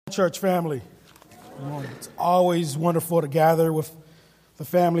Church family. Good morning. It's always wonderful to gather with the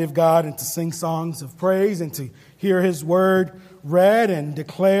family of God and to sing songs of praise and to hear His word read and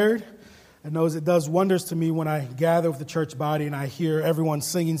declared. I know it does wonders to me when I gather with the church body and I hear everyone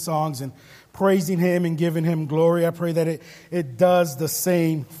singing songs and praising Him and giving Him glory. I pray that it does the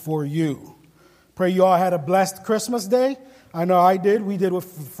same for you. Pray you all had a blessed Christmas day. I know I did. We did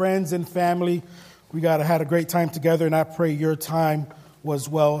with friends and family. We had a great time together, and I pray your time was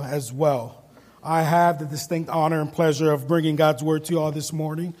well as well. I have the distinct honor and pleasure of bringing God's word to you all this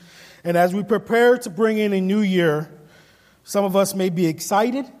morning. And as we prepare to bring in a new year, some of us may be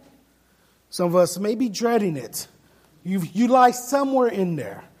excited. Some of us may be dreading it. You lie somewhere in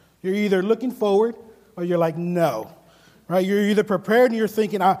there. You're either looking forward or you're like, no. Right? You're either prepared and you're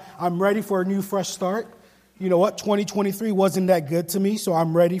thinking, I'm ready for a new fresh start. You know what? 2023 wasn't that good to me, so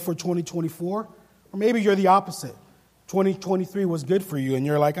I'm ready for 2024. Or maybe you're the opposite. 2023 was good for you, and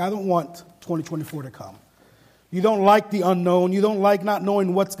you're like, I don't want 2024 to come. You don't like the unknown. You don't like not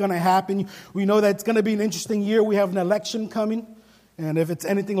knowing what's going to happen. We know that it's going to be an interesting year. We have an election coming, and if it's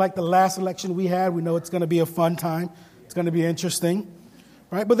anything like the last election we had, we know it's going to be a fun time. It's going to be interesting,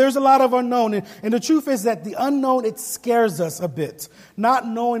 right? But there's a lot of unknown, and the truth is that the unknown, it scares us a bit. Not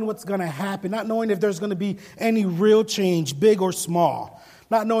knowing what's going to happen, not knowing if there's going to be any real change, big or small.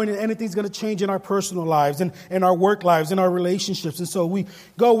 Not knowing that anything's going to change in our personal lives and in our work lives, in our relationships. And so we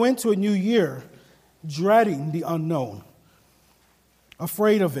go into a new year dreading the unknown,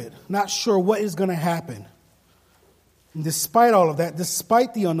 afraid of it, not sure what is going to happen. And despite all of that,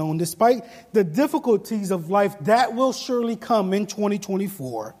 despite the unknown, despite the difficulties of life that will surely come in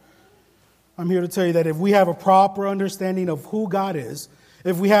 2024, I'm here to tell you that if we have a proper understanding of who God is,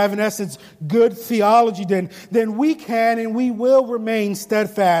 if we have, in essence, good theology, then we can and we will remain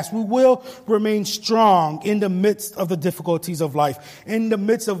steadfast. We will remain strong in the midst of the difficulties of life, in the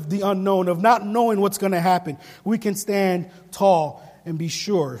midst of the unknown, of not knowing what's going to happen. We can stand tall and be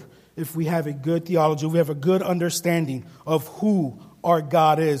sure if we have a good theology, we have a good understanding of who our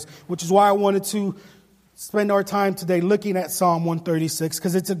God is, which is why I wanted to spend our time today looking at Psalm 136,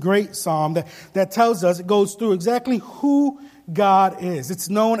 because it's a great psalm that tells us, it goes through exactly who God is. It's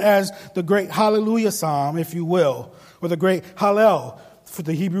known as the great hallelujah psalm, if you will, or the great hallel, for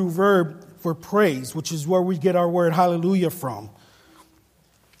the Hebrew verb for praise, which is where we get our word hallelujah from.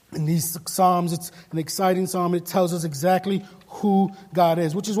 In these psalms, it's an exciting psalm. It tells us exactly who God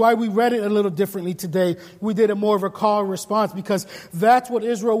is, which is why we read it a little differently today. We did a more of a call and response because that's what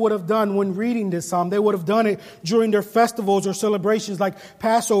Israel would have done when reading this psalm. They would have done it during their festivals or celebrations like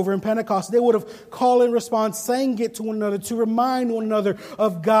Passover and Pentecost. They would have called and response, sang it to one another to remind one another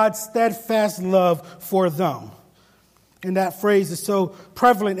of God's steadfast love for them. And that phrase is so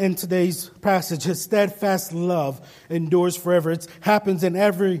prevalent in today's passage. His steadfast love endures forever. It happens in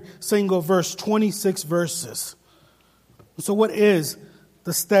every single verse, 26 verses. So what is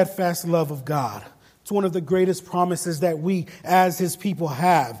the steadfast love of God? It's one of the greatest promises that we as His people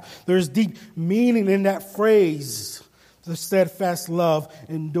have. There's deep meaning in that phrase. The steadfast love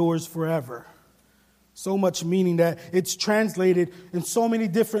endures forever. So much meaning that it's translated in so many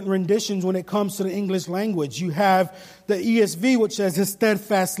different renditions when it comes to the English language. You have the ESV, which says His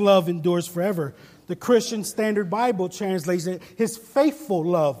steadfast love endures forever. The Christian Standard Bible translates it, His faithful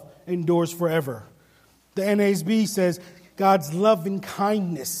love endures forever. The NASB says God's loving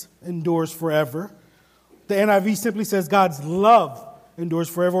kindness endures forever. The NIV simply says God's love endures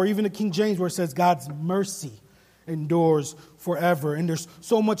forever. Or even the King James where it says God's mercy endures forever. And there's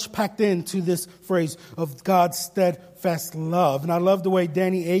so much packed into this phrase of God's steadfast love. And I love the way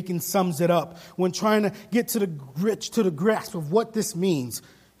Danny Aiken sums it up when trying to get to the grasp of what this means.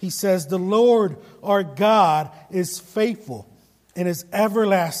 He says, the Lord our God is faithful in His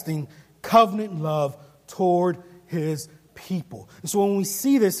everlasting covenant love toward His people. And so when we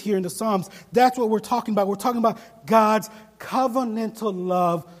see this here in the Psalms, that's what we're talking about. We're talking about God's covenantal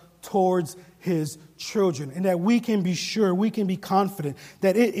love towards His children, and that we can be sure, we can be confident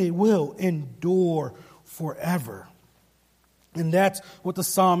that it will endure forever. And that's what the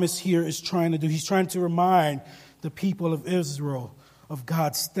psalmist here is trying to do. He's trying to remind the people of Israel of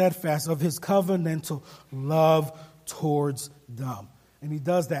God's steadfast, of His covenantal love towards them. And He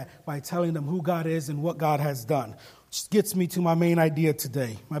does that by telling them who God is and what God has done. Which gets me to my main idea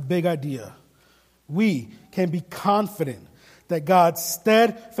today, my big idea. We can be confident that God's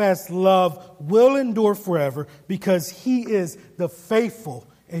steadfast love will endure forever because He is the faithful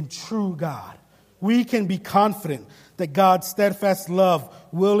and true God. We can be confident that God's steadfast love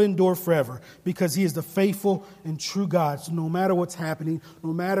will endure forever because He is the faithful and true God. So no matter what's happening,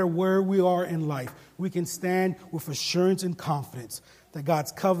 no matter where we are in life, we can stand with assurance and confidence that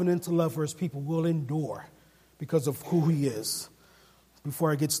God's covenantal love for his people will endure because of who he is.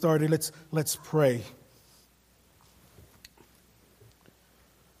 Before I get started, let's pray.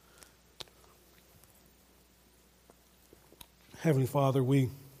 Heavenly Father, we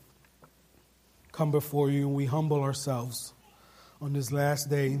come before you and we humble ourselves on this last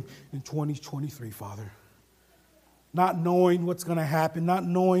day in 2023, Father. Not knowing what's going to happen, not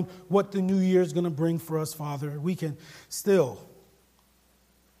knowing what the new year is going to bring for us, Father, we can still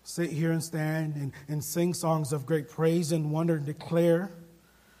sit here and stand and sing songs of great praise and wonder and declare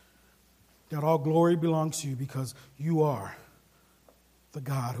that all glory belongs to you because you are the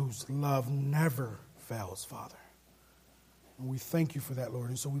God whose love never fails, Father. And we thank you for that, Lord.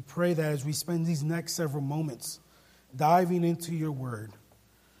 And so we pray that as we spend these next several moments diving into your word,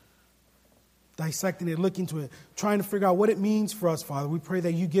 dissecting it, looking to it, trying to figure out what it means for us, Father, we pray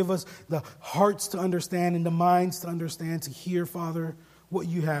that you give us the hearts to understand and the minds to understand, to hear, Father, what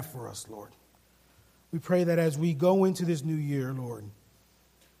you have for us, Lord. We pray that as we go into this new year, Lord,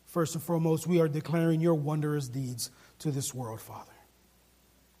 first and foremost, we are declaring your wondrous deeds to this world, Father.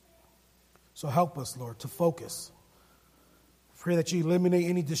 So help us, Lord, to focus. Pray that you eliminate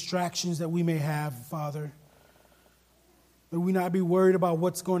any distractions that we may have, Father. That we not be worried about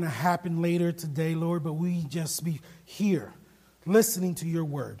what's going to happen later today, Lord, but we just be here, listening to your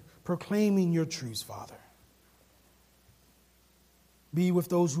word, proclaiming your truths, Father. Be with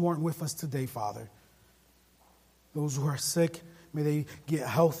those who aren't with us today, Father. Those who are sick, may they get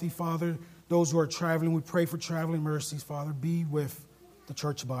healthy, Father. Those who are traveling, we pray for traveling mercies, Father. Be with the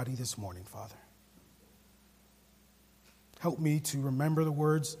church body this morning, Father. Help me to remember the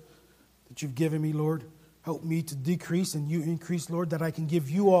words that you've given me, Lord. Help me to decrease and you increase, Lord, that I can give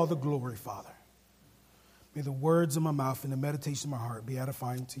you all the glory, Father. May the words of my mouth and the meditation of my heart be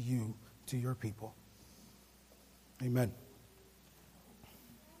edifying to you, to your people. Amen.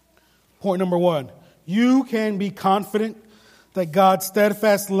 Point number 1. You can be confident that God's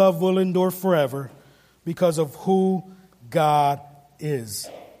steadfast love will endure forever because of who God is.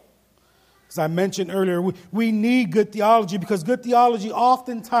 As I mentioned earlier, we need good theology because good theology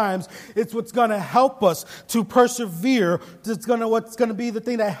oftentimes it's what's going to help us to persevere. It's what's going to be the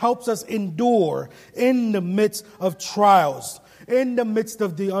thing that helps us endure in the midst of trials, in the midst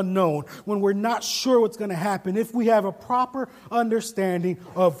of the unknown, when we're not sure what's going to happen. If we have a proper understanding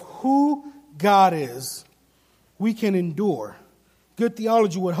of who God is, we can endure. Good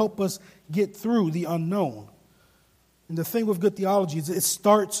theology will help us get through the unknown. And the thing with good theology is it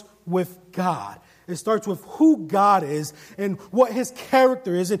starts with God. It starts with who God is and what his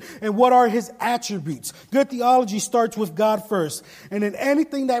character is and what are his attributes. Good theology starts with God first. And then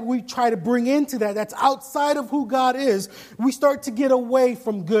anything that we try to bring into that's outside of who God is, we start to get away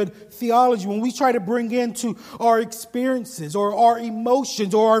from good theology. When we try to bring into our experiences or our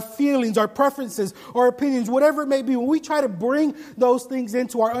emotions or our feelings, our preferences, our opinions, whatever it may be, when we try to bring those things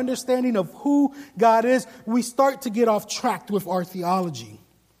into our understanding of who God is, we start to get off track with our theology.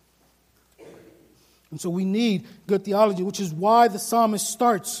 And so we need good theology, which is why the psalmist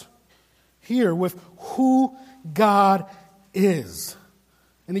starts here with who God is.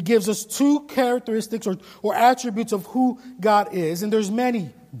 And he gives us two characteristics or attributes of who God is. And there's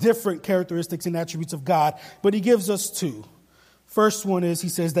many different characteristics and attributes of God, but he gives us two. First one is he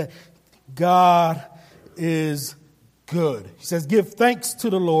says that God is good. He says, give thanks to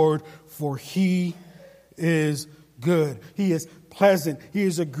the Lord, for he is good. He is pleasant. He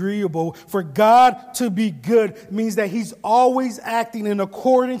is agreeable. For God to be good means that he's always acting in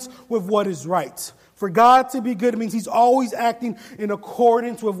accordance with what is right. For God to be good means he's always acting in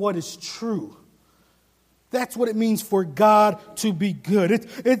accordance with what is true. That's what it means for God to be good.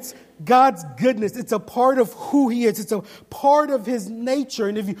 It's God's goodness. It's a part of who he is. It's a part of his nature.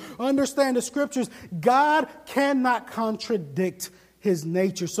 And if you understand the scriptures, God cannot contradict his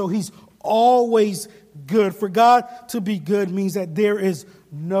nature. So he's always good. For God to be good means that there is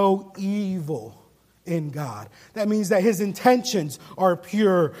no evil in God. That means that his intentions are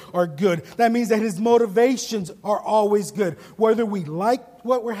pure, are good. That means that his motivations are always good. Whether we like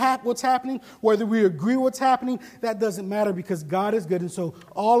what's happening, whether we agree with what's happening, that doesn't matter because God is good. And so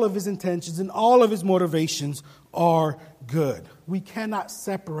all of his intentions and all of his motivations are good. We cannot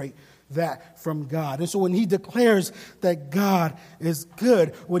separate that from God. And so when he declares that God is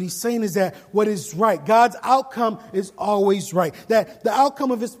good, what he's saying is that what is right, God's outcome is always right. That the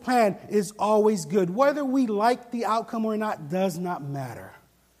outcome of his plan is always good. Whether we like the outcome or not does not matter.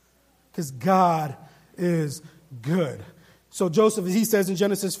 Because God is good. So Joseph, he says in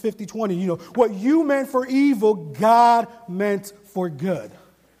Genesis 50:20, what you meant for evil, God meant for good.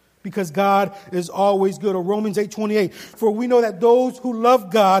 because God is always good. Or Romans 8:28, for we know that those who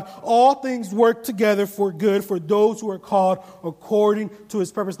love God, all things work together for good for those who are called according to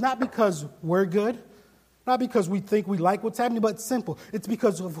his purpose. Not because we're good, not because we think we like what's happening, but it's simple. It's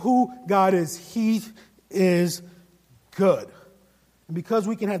because of who God is. He is good. And because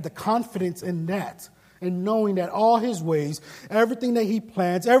we can have the confidence in that, and knowing that all his ways, everything that he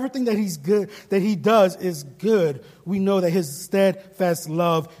plans, everything that he does is good, we know that his steadfast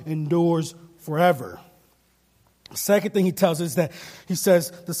love endures forever. The second thing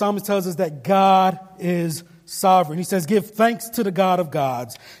the psalmist tells us that God is sovereign. He says, give thanks to the God of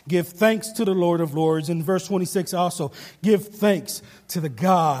gods. Give thanks to the Lord of lords. In verse 26 also, give thanks to the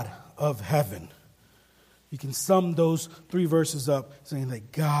God of heaven. You can sum those three verses up saying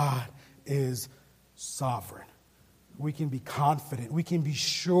that God is sovereign. We can be confident. We can be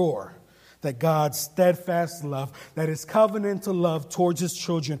sure that God's steadfast love, that his covenantal love towards his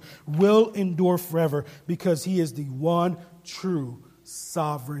children will endure forever because he is the one true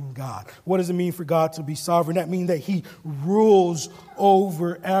sovereign God. What does it mean for God to be sovereign? That means that he rules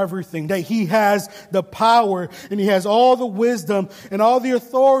over everything, that he has the power and he has all the wisdom and all the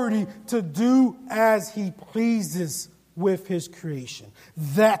authority to do as he pleases with his creation.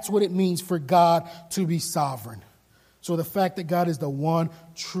 That's what it means for God to be sovereign. So the fact that God is the one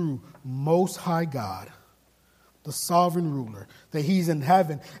true, most high God, the sovereign ruler, that he's in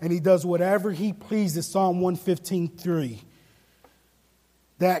heaven and he does whatever he pleases, Psalm 115:3,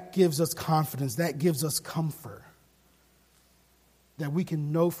 that gives us confidence, that gives us comfort, that we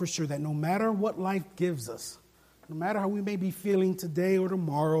can know for sure that no matter what life gives us, no matter how we may be feeling today or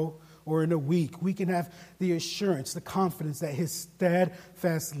tomorrow, or in a week, we can have the assurance, the confidence that his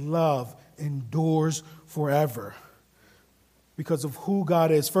steadfast love endures forever because of who God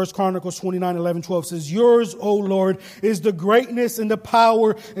is. 1 Chronicles 29:11-12 says, yours, O Lord, is the greatness and the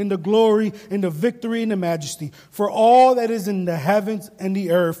power and the glory and the victory and the majesty. For all that is in the heavens and the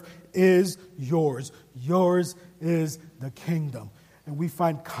earth is yours. Yours is the kingdom. And we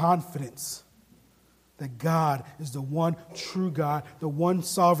find confidence that God is the one true God, the one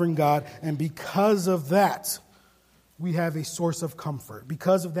sovereign God. And because of that, we have a source of comfort.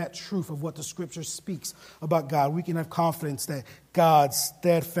 Because of that truth of what the scripture speaks about God, we can have confidence that God's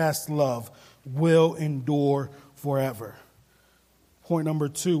steadfast love will endure forever. Point number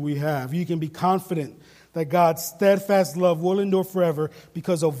 2 you can be confident that God's steadfast love will endure forever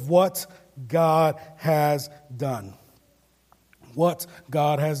because of what God has done. What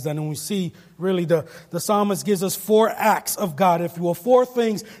God has done. And we see really the psalmist gives us 4 acts of God, if you will, 4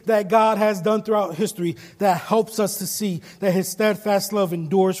 things that God has done throughout history that helps us to see that his steadfast love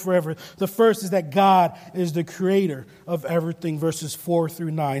endures forever. The first is that God is the creator of everything, verses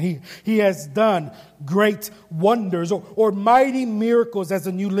 4-9. He has done great wonders or mighty miracles, as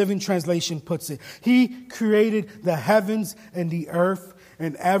the New Living Translation puts it. He created the heavens and the earth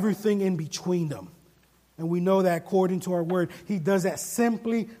and everything in between them. And we know that according to our word, he does that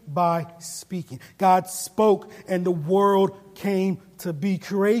simply by speaking. God spoke and the world came to be.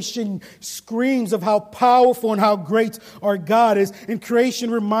 Creation screams of how powerful and how great our God is. And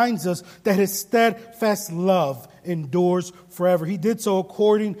creation reminds us that his steadfast love endures forever. He did so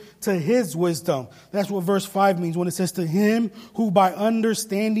according to his wisdom. That's what verse 5 means when it says, to him who by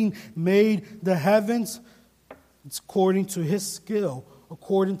understanding made the heavens. It's according to his skill.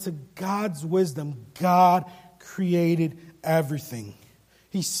 According to God's wisdom, God created everything.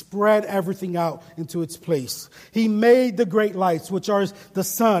 He spread everything out into its place. He made the great lights, which are the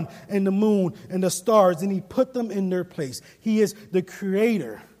sun and the moon and the stars, and he put them in their place. He is the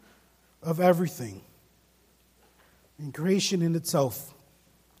creator of everything. And creation in itself,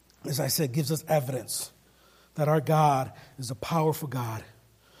 as I said, gives us evidence that our God is a powerful God,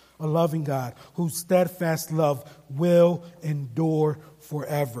 a loving God, whose steadfast love will endure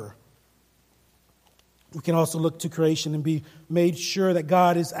forever. We can also look to creation and be made sure that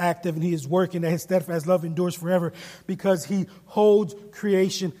God is active and he is working, that his steadfast love endures forever because he holds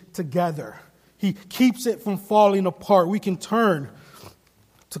creation together. He keeps it from falling apart. We can turn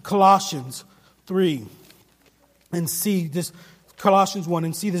to Colossians 3 and see this, Colossians 1,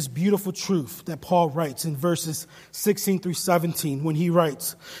 and see this beautiful truth that Paul writes in verses 16-17 when he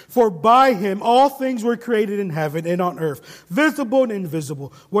writes, for by him all things were created in heaven and on earth, visible and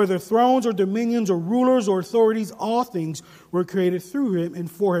invisible, whether thrones or dominions or rulers or authorities, all things were created through him and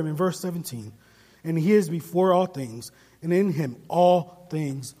for him. In verse 17, and he is before all things, and in him all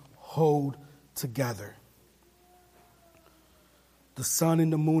things hold together. The sun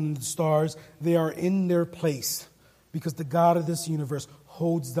and the moon and the stars, they are in their place because the God of this universe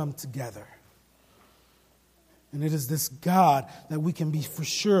holds them together. And it is this God that we can be for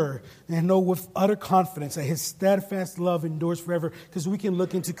sure and know with utter confidence that his steadfast love endures forever, because we can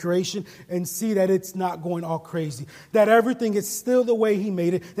look into creation and see that it's not going all crazy, that everything is still the way he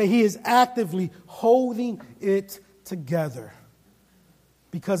made it, that he is actively holding it together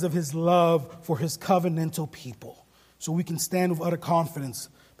because of his love for his covenantal people. So we can stand with utter confidence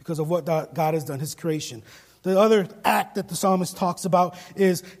because of what God has done, his creation. The other act that the psalmist talks about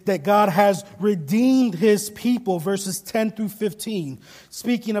is that God has redeemed his people, verses 10 through 15,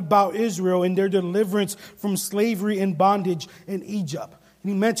 speaking about Israel and their deliverance from slavery and bondage in Egypt.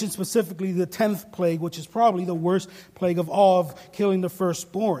 And he mentions specifically the 10th plague, which is probably the worst plague of all, of killing the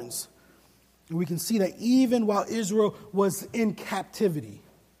firstborns. And we can see that even while Israel was in captivity,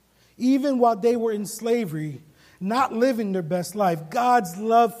 even while they were in slavery, not living their best life, God's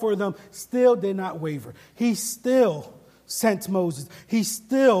love for them still did not waver. He still sent Moses. He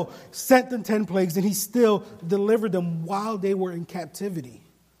still sent the 10 plagues, and he still delivered them while they were in captivity.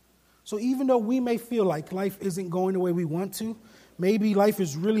 So even though we may feel like life isn't going the way we want to, maybe life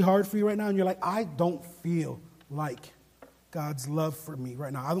is really hard for you right now, and you're like, I don't feel like God's love for me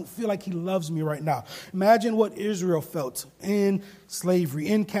right now. I don't feel like he loves me right now. Imagine what Israel felt in slavery,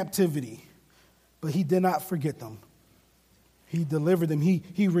 in captivity. But he did not forget them. He delivered them.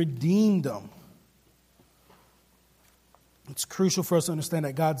 He redeemed them. It's crucial for us to understand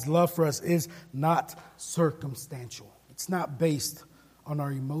that God's love for us is not circumstantial. It's not based on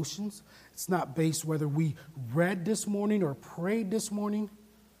our emotions. It's not based whether we read this morning or prayed this morning.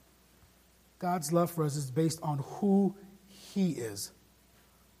 God's love for us is based on who he is,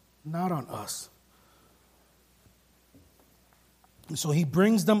 not on us. So he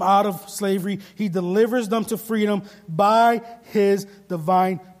brings them out of slavery. He delivers them to freedom by his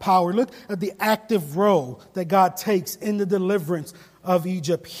divine power. Look at the active role that God takes in the deliverance of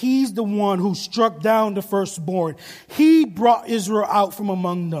Egypt. He's the one who struck down the firstborn. He brought Israel out from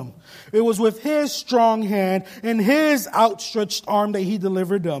among them. It was with his strong hand and his outstretched arm that he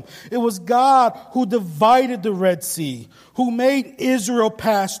delivered them. It was God who divided the Red Sea, who made Israel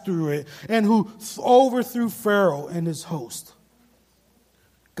pass through it, and who overthrew Pharaoh and his host.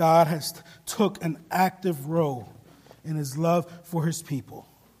 God has took an active role in his love for his people.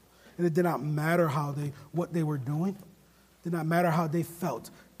 And it did not matter what they were doing. It did not matter how they felt.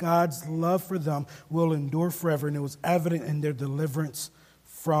 God's love for them will endure forever, and it was evident in their deliverance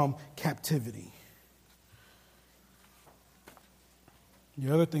from captivity.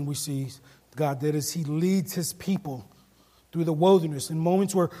 The other thing we see God did is he leads his people through the wilderness. In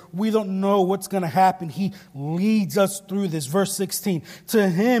moments where we don't know what's going to happen, he leads us through this. Verse 16, to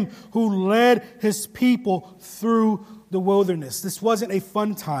him who led his people through the wilderness. This wasn't a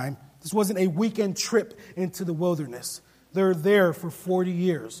fun time. This wasn't a weekend trip into the wilderness. They're there for 40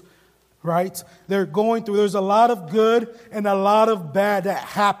 years, right? They're going through, there's a lot of good and a lot of bad that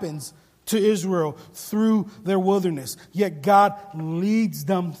happens to Israel through their wilderness. Yet God leads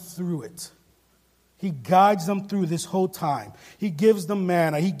them through it. He guides them through this whole time. He gives them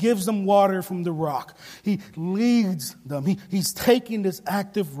manna. He gives them water from the rock. He leads them. He's taking this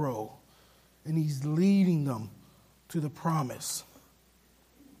active role, and he's leading them to the promise.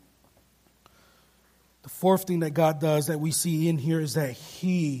 The fourth thing that God does that we see in here is that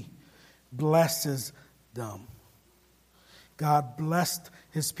he blesses them. God blessed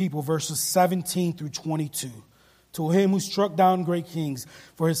his people, verses 17 through 22. To him who struck down great kings,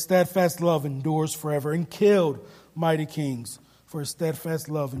 for his steadfast love endures forever, and killed mighty kings, for his steadfast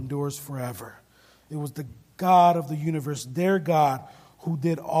love endures forever. It was the God of the universe, their God, who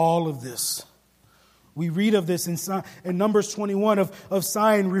did all of this. We read of this in Numbers 21 of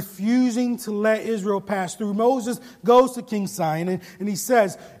Sihon refusing to let Israel pass through. Moses goes to King Sihon and he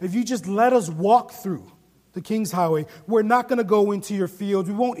says, if you just let us walk through the king's highway, we're not going to go into your fields.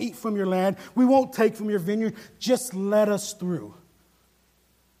 We won't eat from your land. We won't take from your vineyard. Just let us through,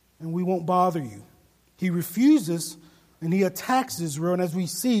 and we won't bother you. He refuses, and he attacks Israel. And as we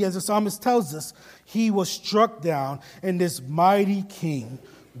see, as the psalmist tells us, he was struck down, and this mighty king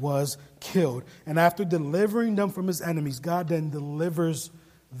was killed. And after delivering them from his enemies, God then delivers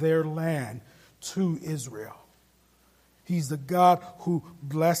their land to Israel. He's the God who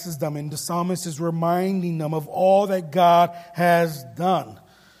blesses them. And the psalmist is reminding them of all that God has done.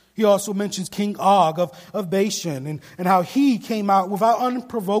 He also mentions King Og of Bashan and how he came out without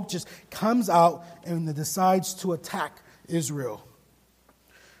unprovoked, just comes out and decides to attack Israel.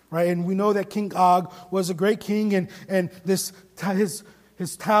 Right? And we know that King Og was a great king, and his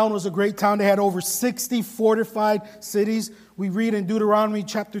town was a great town. They had over 60 fortified cities. We read in Deuteronomy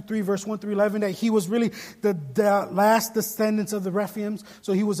chapter 3, verse 1 through 11, that he was really the last descendants of the Rephaims.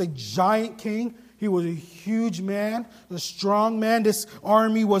 So he was a giant king. He was a huge man, a strong man. This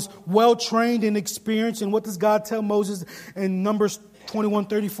army was well trained and experienced. And what does God tell Moses in Numbers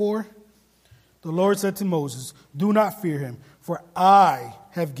 21:34? The Lord said to Moses, "Do not fear him, for I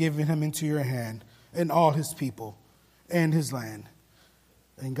have given him into your hand and all his people and his land."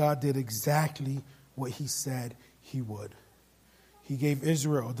 And God did exactly what he said he would. He gave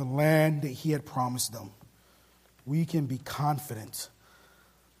Israel the land that he had promised them. We can be confident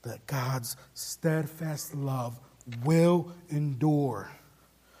that God's steadfast love will endure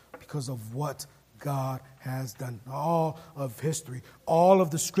because of what God has done. All of history, all of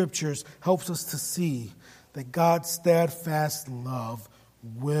the scriptures helps us to see that God's steadfast love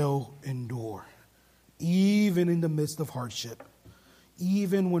will endure, even in the midst of hardship,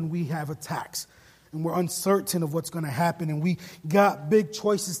 even when we have attacks and we're uncertain of what's going to happen and we got big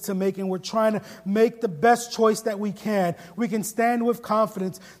choices to make and we're trying to make the best choice that we can. We can stand with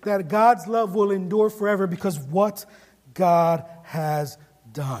confidence that God's love will endure forever because of what God has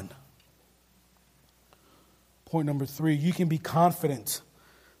done. Point number 3, you can be confident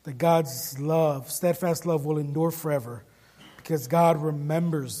that God's love, steadfast love, will endure forever because God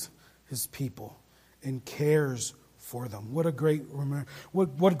remembers his people and cares for them. What a great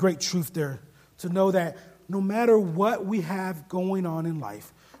truth there, to know that no matter what we have going on in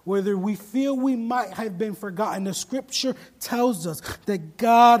life, whether we feel we might have been forgotten, the scripture tells us that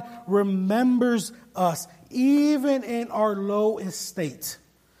God remembers us even in our low estate.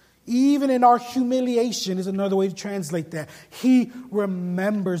 Even in our humiliation is another way to translate that. He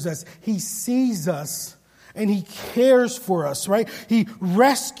remembers us. He sees us and he cares for us, right? He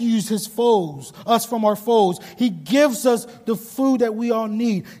rescues his foes, us from our foes. He gives us the food that we all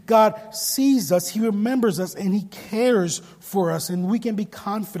need. God sees us. He remembers us and he cares for us. And we can be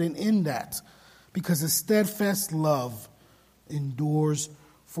confident in that because his steadfast love endures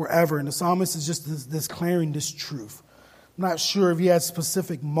forever. And the psalmist is just declaring this truth. I'm not sure if he has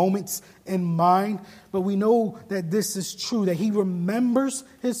specific moments in mind, but we know that this is true, that he remembers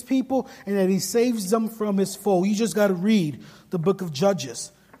his people and that he saves them from his foe. You just got to read the book of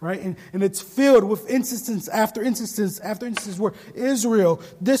Judges, right? And it's filled with instance after instance where Israel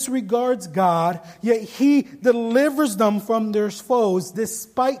disregards God, yet he delivers them from their foes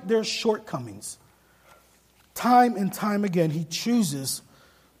despite their shortcomings. Time and time again, he chooses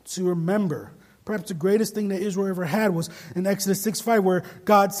to remember. Perhaps the greatest thing that Israel ever had was in Exodus 6:5, where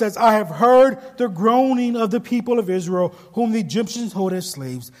God says, "I have heard the groaning of the people of Israel, whom the Egyptians hold as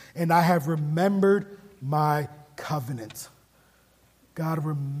slaves, and I have remembered my covenant." God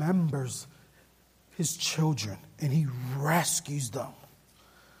remembers his children, and he rescues them.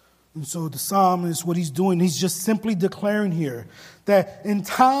 And so the psalmist, what he's doing, he's just simply declaring here that in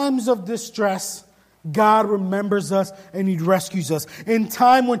times of distress, God remembers us and he rescues us. In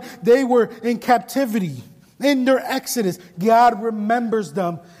time when they were in captivity, in their exodus, God remembers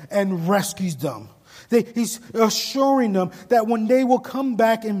them and rescues them. He's assuring them that when they will come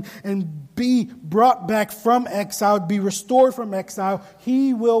back and be brought back from exile, be restored from exile,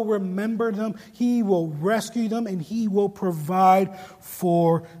 he will remember them, he will rescue them, and he will provide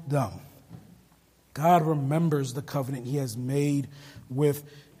for them. God remembers the covenant he has made with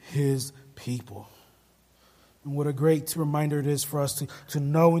his people. And what a great reminder it is for us to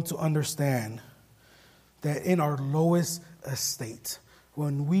know and to understand that in our lowest estate,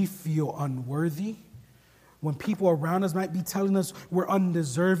 when we feel unworthy, when people around us might be telling us we're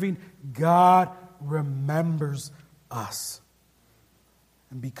undeserving, God remembers us.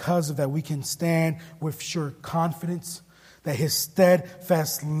 And because of that, we can stand with sure confidence that his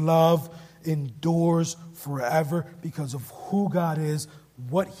steadfast love endures forever because of who God is,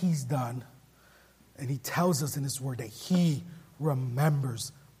 what he's done. And he tells us in his word that he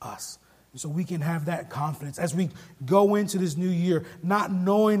remembers us. And so we can have that confidence as we go into this new year, not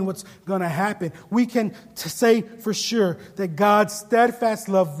knowing what's going to happen. We can say for sure that God's steadfast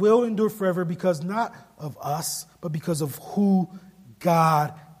love will endure forever because not of us, but because of who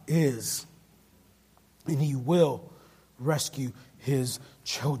God is. And he will rescue his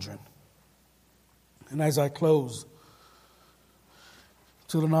children. And as I close,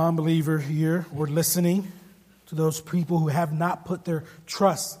 to the non-believer here, or listening to those people who have not put their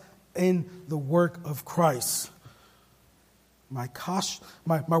trust in the work of Christ, my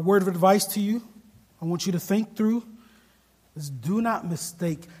word of advice to you, I want you to think through, is do not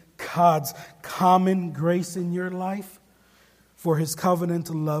mistake God's common grace in your life for his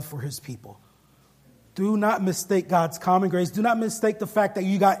covenantal love for his people. Do not mistake God's common grace. Do not mistake the fact that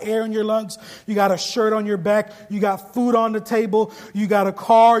you got air in your lungs, you got a shirt on your back, you got food on the table, you got a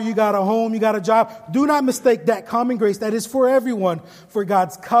car, you got a home, you got a job. Do not mistake that common grace that is for everyone, for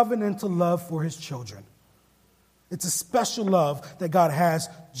God's covenantal love for his children. It's a special love that God has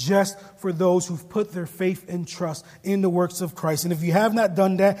just for those who've put their faith and trust in the works of Christ. And if you have not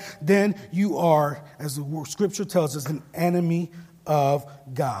done that, then you are, as the scripture tells us, an enemy of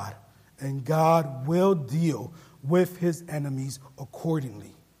God. And God will deal with his enemies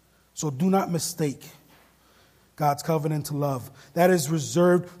accordingly. So do not mistake God's covenantal love. That is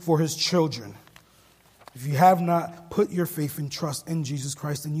reserved for his children. If you have not put your faith and trust in Jesus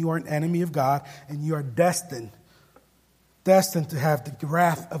Christ, then you are an enemy of God, and you are destined to have the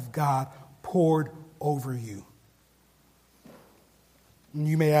wrath of God poured over you. And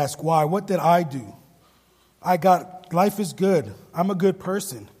you may ask, why? What did I do? Life is good. I'm a good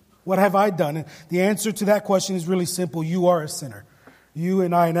person. What have I done? And the answer to that question is really simple. You are a sinner. You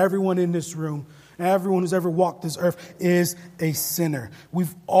and I and everyone in this room, and everyone who's ever walked this earth is a sinner.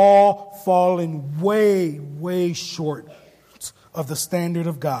 We've all fallen way, way short of the standard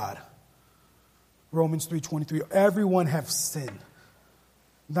of God. Romans 3:23. Everyone have sinned.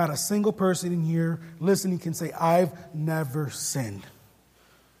 Not a single person in here listening can say, I've never sinned.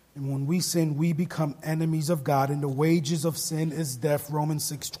 And when we sin, we become enemies of God, and the wages of sin is death, Romans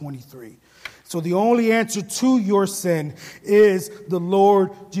 6:23. So the only answer to your sin is the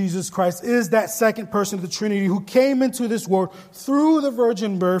Lord Jesus Christ, is that second person of the Trinity who came into this world through the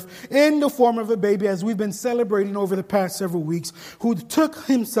virgin birth in the form of a baby, as we've been celebrating over the past several weeks, who took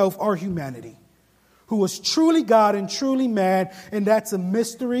himself our humanity, who was truly God and truly man, and that's a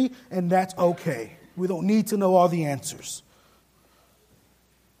mystery, and that's okay. We don't need to know all the answers.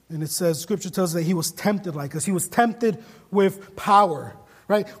 And it says, Scripture tells us that he was tempted like us. He was tempted with power,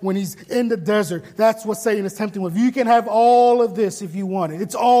 right? When he's in the desert, that's what Satan is tempting with. You can have all of this if you want it.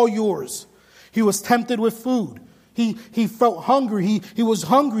 It's all yours. He was tempted with food. He felt hungry. He was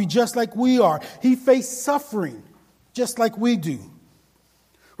hungry just like we are. He faced suffering just like we do,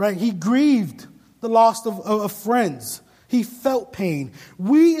 right? He grieved the loss of friends. He felt pain.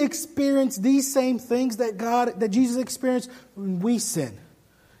 We experience these same things that Jesus experienced when we sin.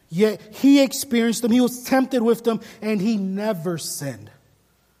 Yet he experienced them, he was tempted with them, and he never sinned.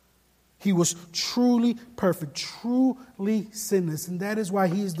 He was truly perfect, truly sinless. And that is why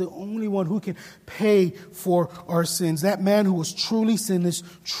he is the only one who can pay for our sins. That man who was truly sinless,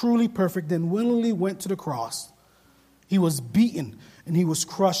 truly perfect, then willingly went to the cross. He was beaten and he was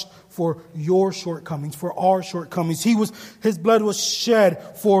crushed for your shortcomings, for our shortcomings. His blood was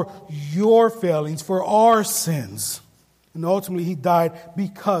shed for your failings, for our sins. And ultimately, he died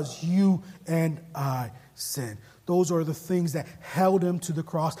because you and I sinned. Those are the things that held him to the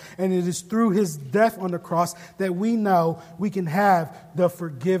cross. And it is through his death on the cross that we know we can have the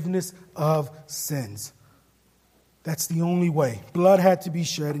forgiveness of sins. That's the only way. Blood had to be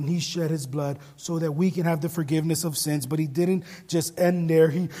shed, and he shed his blood so that we can have the forgiveness of sins. But he didn't just end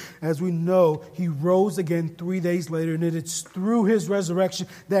there. As we know, he rose again 3 days later, and it is through his resurrection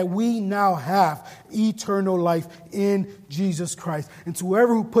that we now have eternal life in Jesus Christ. And to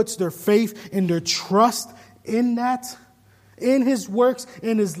whoever who puts their faith and their trust in that, in his works,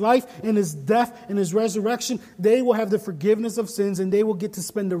 in his life, in his death, in his resurrection, they will have the forgiveness of sins, and they will get to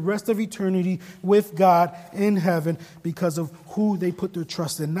spend the rest of eternity with God in heaven because of who they put their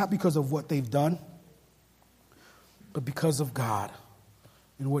trust in. Not because of what they've done, but because of God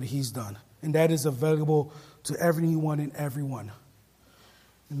and what he's done. And that is available to everyone and everyone.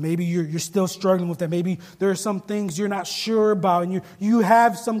 And maybe you're still struggling with that. Maybe there are some things you're not sure about, and you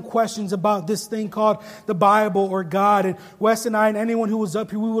have some questions about this thing called the Bible or God. And Wes and I and anyone who was up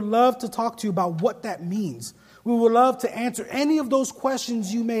here, we would love to talk to you about what that means. We would love to answer any of those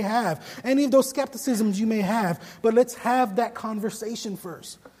questions you may have, any of those skepticisms you may have. But let's have that conversation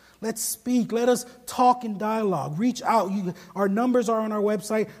first. Let's speak. Let us talk in dialogue. Reach out. Our numbers are on our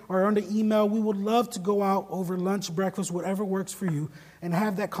website or on the email. We would love to go out over lunch, breakfast, whatever works for you, and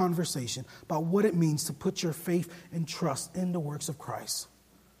have that conversation about what it means to put your faith and trust in the works of Christ.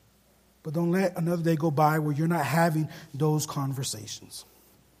 But don't let another day go by where you're not having those conversations.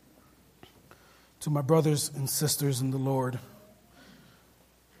 To my brothers and sisters in the Lord,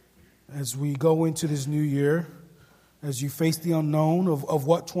 as we go into this new year, as you face the unknown of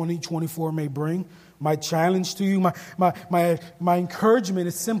what 2024 may bring, my challenge to you, my encouragement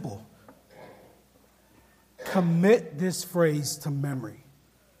is simple. Commit this phrase to memory.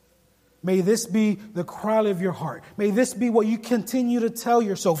 May this be the cry of your heart. May this be what you continue to tell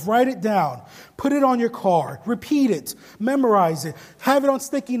yourself. Write it down. Put it on your car. Repeat it. Memorize it. Have it on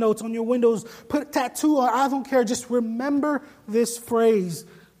sticky notes on your windows. Put a tattoo on. I don't care. Just remember this phrase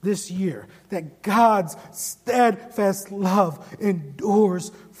this year, that God's steadfast love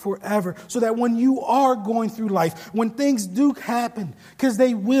endures forever. So that when you are going through life, when things do happen, because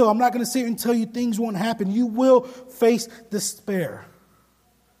they will, I'm not going to sit here and tell you things won't happen. You will face despair.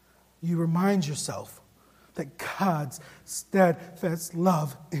 You remind yourself that God's steadfast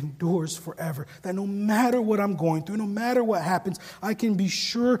love endures forever. That no matter what I'm going through, no matter what happens, I can be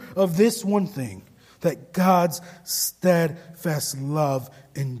sure of this one thing, that God's steadfast love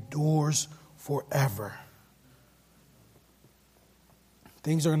endures forever.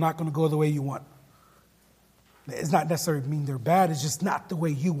 Things are not going to go the way you want. It's not necessarily mean they're bad. It's just not the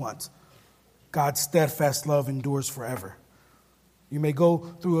way you want. God's steadfast love endures forever. You may go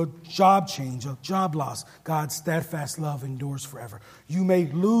through a job change, a job loss. God's steadfast love endures forever. You may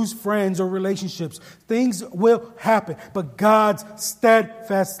lose friends or relationships. Things will happen, but God's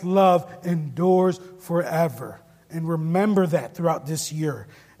steadfast love endures forever. And remember that throughout this year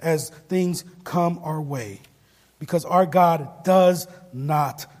as things come our way. Because our God does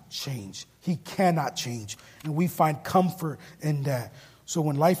not change. He cannot change. And we find comfort in that. So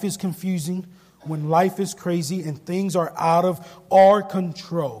when life is confusing, when life is crazy and things are out of our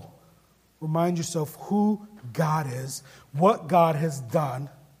control, remind yourself who God is, what God has done,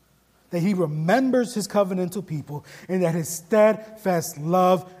 that He remembers His covenantal people, and that His steadfast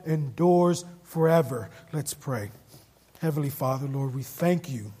love endures forever. Let's pray. Heavenly Father, Lord, we thank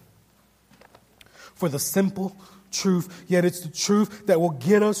You for the simple truth, yet it's the truth that will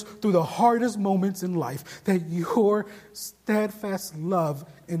get us through the hardest moments in life, that Your steadfast love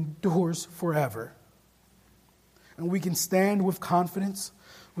endures forever. And we can stand with confidence.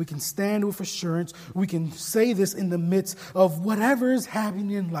 We can stand with assurance. We can say this in the midst of whatever is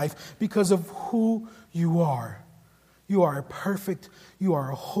happening in life because of who You are. You are perfect. You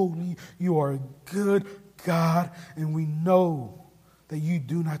are holy. You are a good God. And we know that You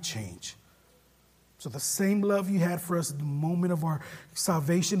do not change. So the same love You had for us at the moment of our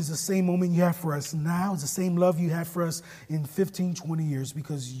salvation is the same moment You have for us now. It's the same love You had for us in 15, 20 years,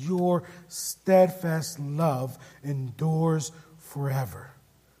 because Your steadfast love endures forever.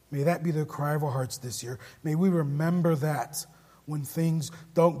 May that be the cry of our hearts this year. May we remember that when things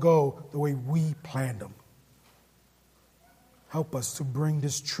don't go the way we planned them. Help us to bring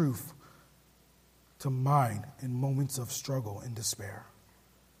this truth to mind in moments of struggle and despair.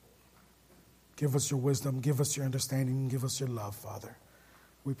 Give us Your wisdom, give us Your understanding, and give us Your love, Father.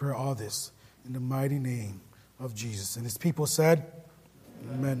 We pray all this in the mighty name of Jesus. And His people said,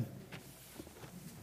 Amen.